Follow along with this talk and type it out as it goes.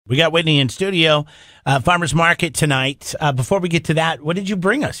We got Whitney in studio, farmer's market tonight. Before we get to that, what did you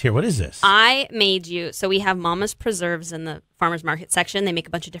bring us here? What is this? I made you. So we have Mama's Preserves in the farmer's market section. They make a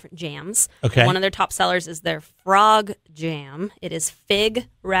bunch of different jams. Okay. One of their top sellers is their frog jam. It is fig,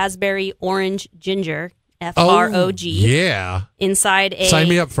 raspberry, orange, ginger. F-R-O-G. Yeah. Inside a... Sign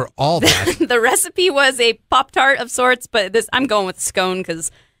me up for all that. The recipe was a Pop-Tart of sorts, but I'm going with scone because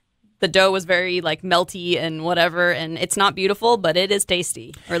the dough was very melty and whatever, and it's not beautiful, but it is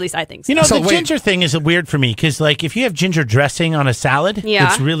tasty, or at least I think so. You know, the ginger thing is weird for me because, if you have ginger dressing on a salad,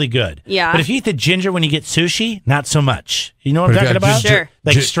 it's really good. Yeah. But if you eat the ginger when you get sushi, not so much. You know what I'm talking about? Sure.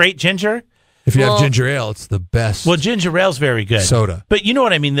 Straight ginger? If you have ginger ale, it's the best. Well, ginger ale's very good. Soda. But you know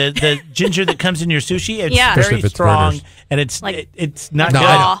what I mean? The ginger that comes in your sushi, it's very it's strong, burgers. and it's not No, good.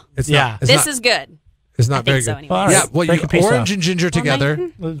 I know. It's yeah. not, this is good. It's not very so good. anyway. Right. Yeah, well, orange off. and ginger together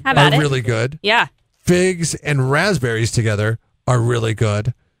are really good. Yeah. Figs and raspberries together are really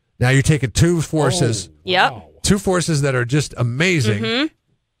good. Now you're taking two forces. Yep. Wow. Two forces that are just amazing. Mm-hmm.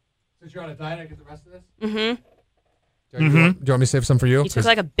 Since you're on a diet, I get the rest of this? Mm-hmm. Do you want me to save some for you? You took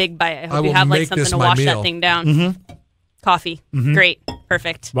a big bite. I hope will you have make something this to my wash meal. that thing down. Mm-hmm. Coffee. Great.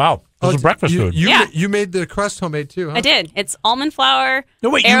 Perfect. Wow. This is breakfast food. You made the crust homemade too, huh? I did. It's almond flour. No,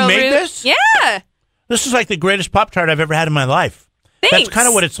 wait, you made this? Yeah. This is like the greatest Pop-Tart I've ever had in my life. Thanks. That's kind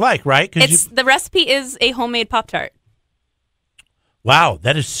of what it's like, right? The recipe is a homemade Pop-Tart. Wow,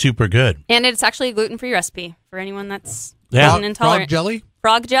 that is super good. And it's actually a gluten-free recipe for anyone that's Yeah. gluten intolerant. Frog jelly?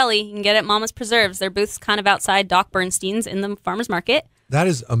 Frog jelly. You can get it at Mama's Preserves. Their booth's kind of outside Doc Bernstein's in the farmer's market. That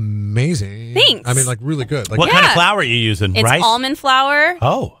is amazing. Thanks. I mean, really good. What kind of flour are you using? It's Rice? almond flour,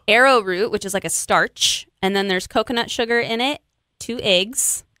 Oh. arrowroot, which is like a starch, and then there's coconut sugar in it, 2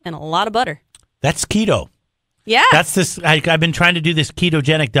 eggs, and a lot of butter. That's keto. Yeah. That's this. I've been trying to do this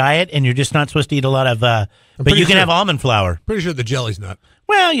ketogenic diet, and you're just not supposed to eat a lot of. But you can have almond flour. Pretty sure the jelly's not.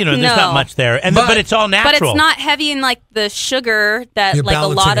 Well, there's not much there, but it's all natural. But it's not heavy in the sugar that You're a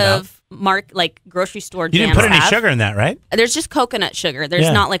lot balancing it of grocery store You jams didn't put any have. sugar in that, right? There's just coconut sugar. There's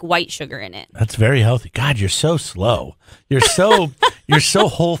not white sugar in it. That's very healthy. God, you're so slow. You're so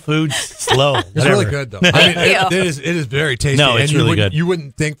whole foods slow. It's really good though. Thank you. It is very tasty. No, it's really good. You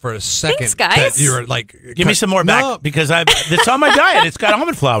wouldn't think for a second Thanks, guys. that you're Give me some more back because it's on my diet. It's got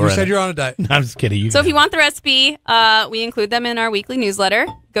almond flour You in said it. you're on a diet. I'm just kidding. So if you want the recipe, we include them in our weekly newsletter.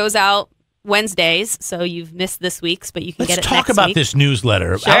 Goes out Wednesdays, so you've missed this week's, but you can get it Let's talk next about week. this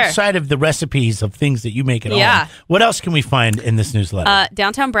newsletter. Sure. Outside of the recipes of things that you make at home, what else can we find in this newsletter?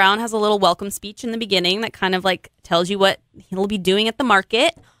 Downtown Brown has a little welcome speech in the beginning that kind of tells you what he'll be doing at the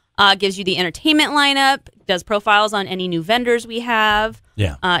market, gives you the entertainment lineup, does profiles on any new vendors we have.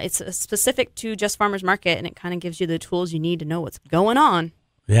 Yeah. It's specific to Just Farmers Market, and it kind of gives you the tools you need to know what's going on.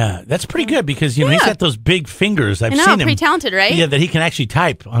 Yeah, that's pretty good because he's got those big fingers. I've I know, seen him. pretty talented, right? Yeah, that he can actually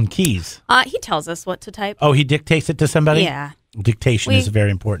type on keys. He tells us what to type. Oh, he dictates it to somebody? Yeah. Dictation is very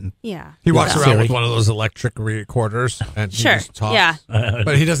important. Yeah. He walks around Siri. with one of those electric recorders and he just talks. Yeah.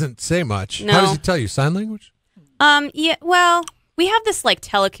 But he doesn't say much. No. How does he tell you? Sign language? Yeah. Well, we have this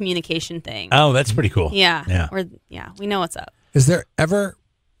telecommunication thing. Oh, that's pretty cool. Yeah. We know what's up. Has there ever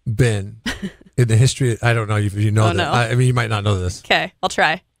been in the history, I don't know if you know Oh, that. no. I mean, you might not know this. Okay, I'll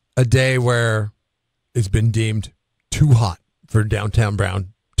try. A day where it's been deemed too hot for downtown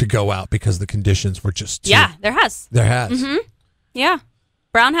Brown to go out because the conditions were just too. Yeah, there has. There has. Mm-hmm. Yeah.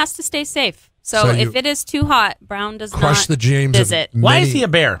 Brown has to stay safe. So if it is too hot, Brown does Crush not the dreams visit. Why is he a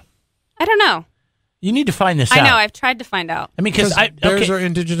bear? I don't know. You need to find this I out. know. I've tried to find out. I mean, because bears are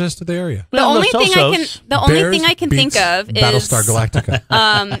indigenous to the area. The only thing I can think of is Battlestar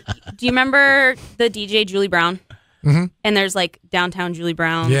Galactica. Do you remember the DJ Julie Brown? Mm-hmm. And there's downtown Julie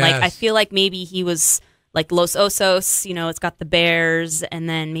Brown. Yes. I feel like maybe he was Los Osos. It's got the bears, and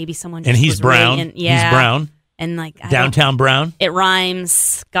then maybe someone. Just and he's was brown. ringing- yeah, He's brown. And downtown Brown. It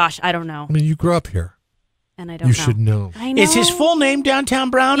rhymes. Gosh, I don't know. I mean, you grew up here. And I don't know. You should know. I know. Is his full name Downtown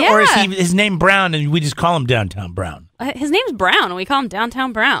Brown, or is his name Brown and we just call him Downtown Brown? His name's Brown, and we call him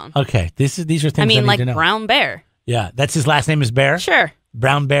Downtown Brown. Okay, these are things I need to know. Brown Bear. Yeah, that's his last name is Bear? Sure.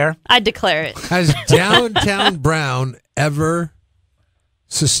 Brown Bear? I'd declare it. Has Downtown Brown ever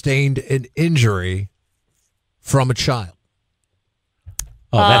sustained an injury from a child?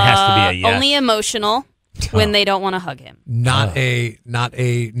 Oh, that has to be a yes. Only emotional when they don't want to hug him. Not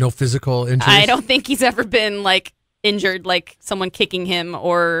no physical injury. I don't think he's ever been injured, someone kicking him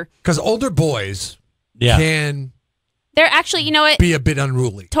or. Because older boys Yeah. can They're actually, you know what? be a bit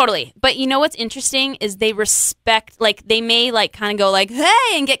unruly. Totally. But you know what's interesting is they respect, like, they may, like, kind of go, like, hey,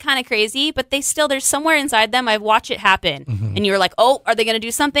 and get kind of crazy, but they still, there's somewhere inside them, I've watched it happen. And you're like, oh, are they going to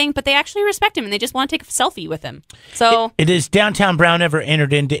do something? But they actually respect him, and they just want to take a selfie with him. So. Is Downtown Brown ever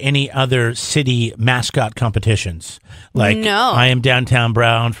entered into any other city mascot competitions? Like, no. I am Downtown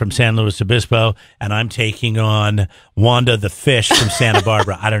Brown from San Luis Obispo, and I'm taking on Wanda the Fish from Santa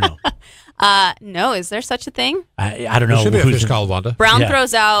Barbara. I don't know. No, is there such a thing? I don't know. There should be a who's fish called Wanda. Brown Yeah.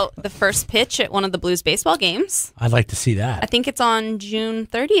 throws out the first pitch at one of the Blues baseball games. I'd like to see I that. think it's on June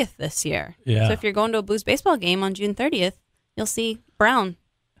 30th this year. Yeah. So if you're going to a Blues baseball game on June 30th, you'll see Brown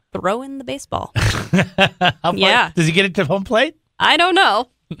throw in the baseball. How far- Yeah. Does he get it to home plate? I don't know.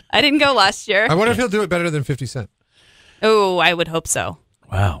 I didn't go last year. I wonder if he'll do it better than 50 Cent. Oh, I would hope so.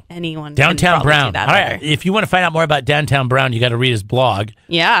 Wow. Anyone Downtown can probably Brown. do that All better. right. If you want to find out more about Downtown Brown, you got to read his blog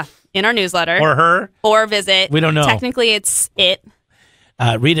Yeah, in our newsletter. or her. Or visit. We don't know. Technically, it's it.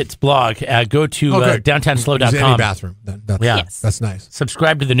 Read its blog. Go to Okay. Use any downtownslow.com. bathroom. That's, Yeah. Yes. That's nice.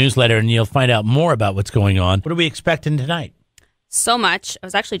 Subscribe to the newsletter, and you'll find out more about what's going on. What are we expecting tonight? So much. I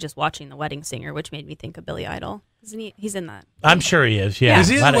was actually just watching The Wedding Singer, which made me think of Billy Idol. Isn't he? He's in that. I'm sure he is. Yeah. Is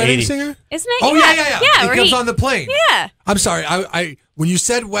he A the lot of wedding 80s. singer? Isn't it? Oh, yeah. Yeah, He where comes on the plane. Yeah. I'm sorry. I when you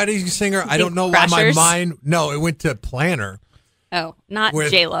said wedding singer, I don't know why my Crashers? mind. No, it went to planner Oh, not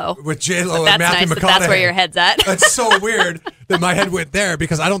with J-Lo. with J-Lo But and that's Matthew nice McConaughey. that that's where your head's at. That's so weird that my head went there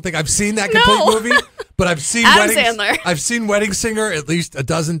because I don't think I've seen that complete No. movie. But I've seen Adam wedding. Sandler. I've seen Wedding Singer at least a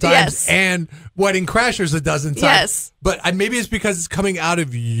dozen times, Yes. and Wedding Crashers a dozen times. Yes. But maybe it's because it's coming out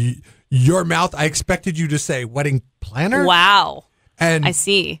of your mouth. I expected you to say Wedding Planner. Wow. And I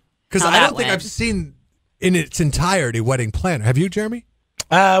see. because how I that don't think went. I've seen in its entirety Wedding Planner. Have you, Jeremy?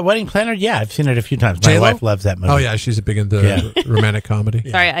 Wedding Planner? Yeah, I've seen it a few times. My J-Lo? wife loves that movie. Oh yeah, she's a big into Yeah. romantic comedy.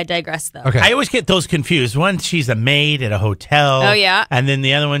 Sorry, I digress, though. Okay. I always get those confused. One, she's a maid at a hotel. Oh, yeah. And then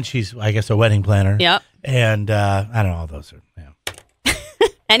the other one, she's, I guess, a wedding planner. Yep. And I don't know, all those are, yeah.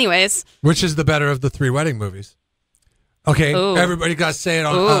 Anyways. Which is the better of the three wedding movies? Okay, Ooh. everybody got to say it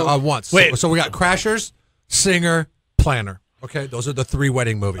Ooh. on once. Wait. So we got Crashers, Singer, Planner. Okay, those are the three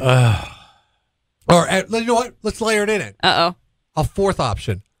wedding movies. Or you know what? Let's layer it in. Uh-oh. A fourth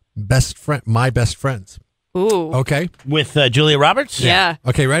option: best friend, my best friends. Ooh. Okay. With Julia Roberts? Yeah.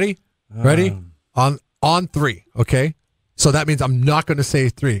 Okay. Ready? Ready? On three. Okay. So that means I'm not going to say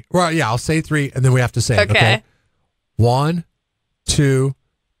three. Well, yeah, I'll say three, and then we have to say it. Okay. Okay. 1, 2,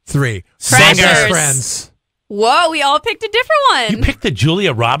 3. Crashers. My best friends. Whoa, we all picked a different one. You picked the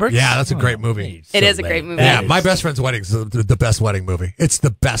Julia Roberts? Yeah, that's a great movie. It is a great movie. Yeah, My Best Friend's Wedding is the best wedding movie. It's the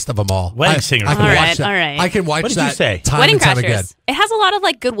best of them all. Wedding Singer. I can All watch right, that. all right. I can watch What did you that say? time Wedding and time again. Crashers. It has a lot of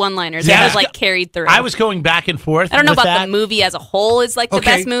like good one-liners Yeah. that was like carried through. I was going back and forth. I don't know with about that. the movie as a whole is like the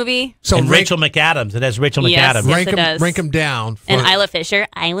Okay. best movie. So And rank, Rachel McAdams. It has Rachel Yes. McAdams. Yes. rank it them, does. rank them down. For, And Isla Fisher,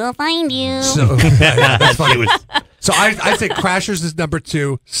 I will find you. So, yeah, that's funny. She was- So I think Crashers is number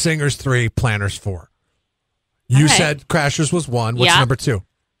 2, Singers 3, Planners 4. You Okay. said Crashers was 1. What's Yeah. number 2?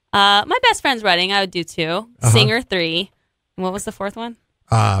 My best friend's wedding, I would do 2. Uh-huh. Singer 3. And what was the fourth one?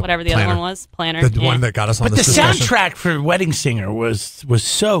 Whatever the Planner. other one was. Planner. The Yeah. one that got us on But the this discussion. soundtrack for Wedding Singer was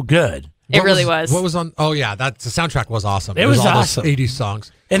so good. It What really was. What was on? Oh yeah, the soundtrack was awesome. It was all awesome. Those 80s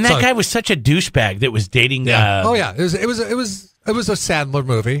songs. And that So- guy was such a douchebag that was dating. Yeah. Oh yeah. It was a Sandler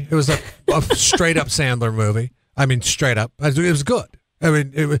movie. It was a straight up Sandler movie. I mean, straight up. It was good. I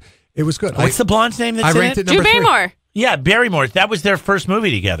mean, it was good. What's the blonde's name that's I in ranked it Drew number 3. Barrymore. Yeah, Barrymore. That was their first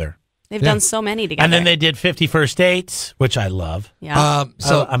movie together. They've Yeah. done so many together. And then they did 50 First Dates, which I love. Yeah.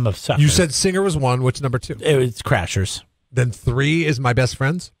 So I'm a sucker. you said Singer was 1. What's number 2? It was Crashers. Then 3 is My Best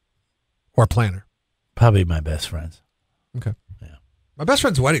Friends, or Planner. Probably My Best Friends. Okay. Yeah. My Best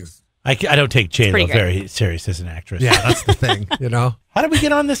Friend's weddings. I don't take J-Lo pretty great. very serious as an actress. Yeah, that's the thing. You know. How did we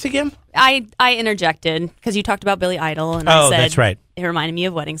get on this again? I interjected because you talked about Billy Idol, and Oh, I said that's right. it reminded me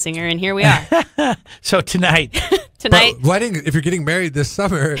of Wedding Singer, and here we are So tonight, tonight. But wedding. If you're getting married this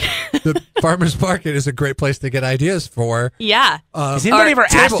summer, the farmers market is a great place to get ideas for. Yeah, has anybody ever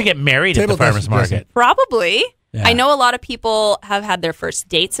asked table- to get married at the table farmer's dressing. market? probably. Yeah. I know a lot of people have had their first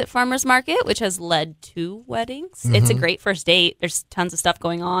dates at farmers market, which has led to weddings. It's a great first date. There's tons of stuff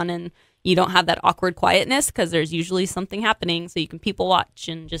going on, and you don't have that awkward quietness because there's usually something happening, so you can people watch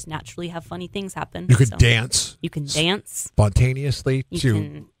and just naturally have funny things happen. You could So dance You can dance. spontaneously You to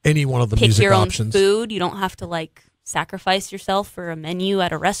can any one of the Pick music your own options. food. You don't have to like sacrifice yourself for a menu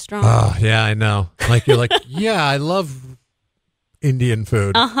at a restaurant. Oh yeah, I know. Like you're like, yeah, I love Indian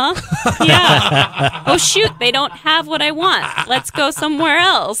food. Yeah. Oh shoot, they don't have what I want. Let's go somewhere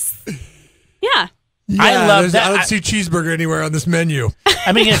else. Yeah. I love that. I don't see cheeseburger anywhere on this menu.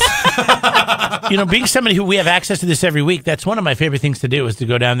 I mean, it's, being somebody who we have access to this every week, that's one of my favorite things to do is to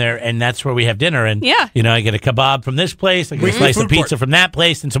go down there, and that's where we have dinner. And, I get a kebab from this place, I get a slice of pizza from that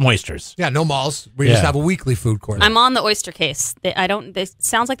place, and some oysters. Yeah, no malls. We just have a weekly food court. I'm on the oyster case. It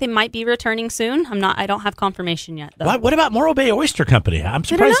sounds like they might be returning soon. I don't have confirmation yet, though. What about Morro Bay Oyster Company? I'm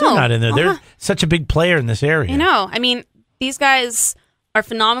surprised they're not in there. They're such a big player in this area. I mean, these guys are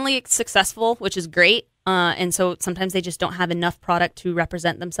phenomenally successful, which is great. And so sometimes they just don't have enough product to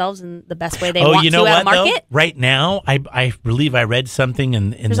represent themselves in the best way they want to at a market. Though? Right now, I believe I read something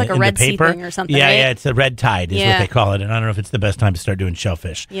in the paper. Thing or something, yeah, right? Yeah, it's a red tide is what they call it. And I don't know if it's the best time to start doing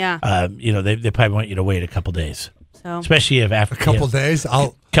shellfish. Yeah. They probably want you to wait a couple days. So. Especially if after a couple days,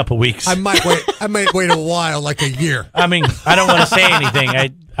 couple weeks. I might wait a while, like a year. I mean, I don't want to say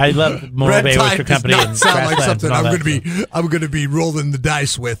anything. I love Morro Bay Oyster Company. Red Tide does not sound like something I'm going to be rolling the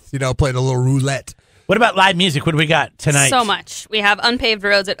dice with. Playing a little roulette. What about live music? What do we got tonight? So much. We have Unpaved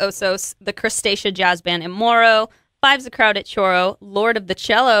Roads at Osos, the Crustacea Jazz Band in Morro, Five's a Crowd at Choro, Lord of the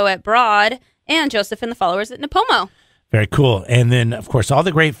Cello at Broad, and Joseph and the Followers at Napomo. Very cool. And then, of course, all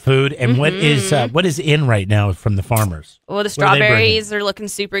the great food. And what is in right now from the farmers? Well, the strawberries are looking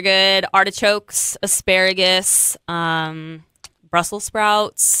super good. Artichokes, asparagus, Brussels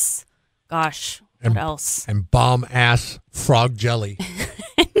sprouts. Gosh, what else? And bomb-ass frog jelly.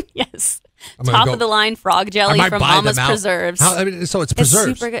 Yes. Top of the line frog jelly from Mama's Preserves. So it's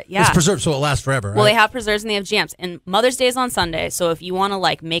preserved. It's super good. Yeah. It's preserved so it lasts forever. Well, they have preserves and they have jams. And Mother's Day is on Sunday. So if you want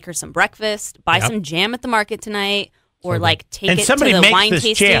to make her some breakfast, buy some jam at the market tonight, or take it to the wine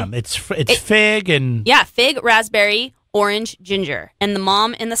tasting. Jam. It's fig and fig, raspberry, orange, ginger. And the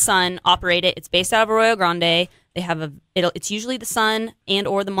mom and the son operate it. It's based out of Arroyo Grande. They have it's usually the son and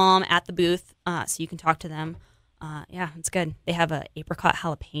or the mom at the booth, so you can talk to them. It's good. They have a apricot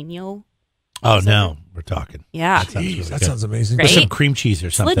jalapeno. Oh, no, we're talking. Yeah. That sounds amazing. With some cream cheese or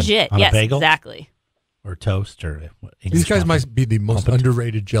something. It's legit. On a bagel? Exactly. Or toast or These guys might be the most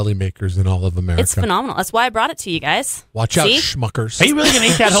underrated jelly makers in all of America. It's phenomenal. That's why I brought it to you guys. Watch out, schmuckers. Are you really going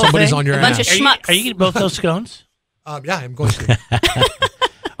to eat that whole Somebody's thing? on your bunch ass. of schmucks. Are you eating both those scones? Yeah, I'm going to.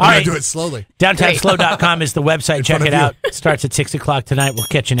 All right. Do it slowly. DowntownSlow.com is the website. Check it out. It starts at 6 o'clock tonight. We'll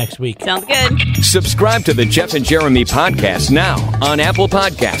catch you next week. Sounds good. Subscribe to the Jeff and Jeremy podcast now on Apple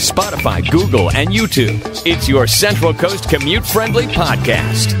Podcasts, Spotify, Google, and YouTube. It's your Central Coast commute-friendly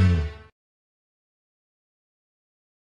podcast.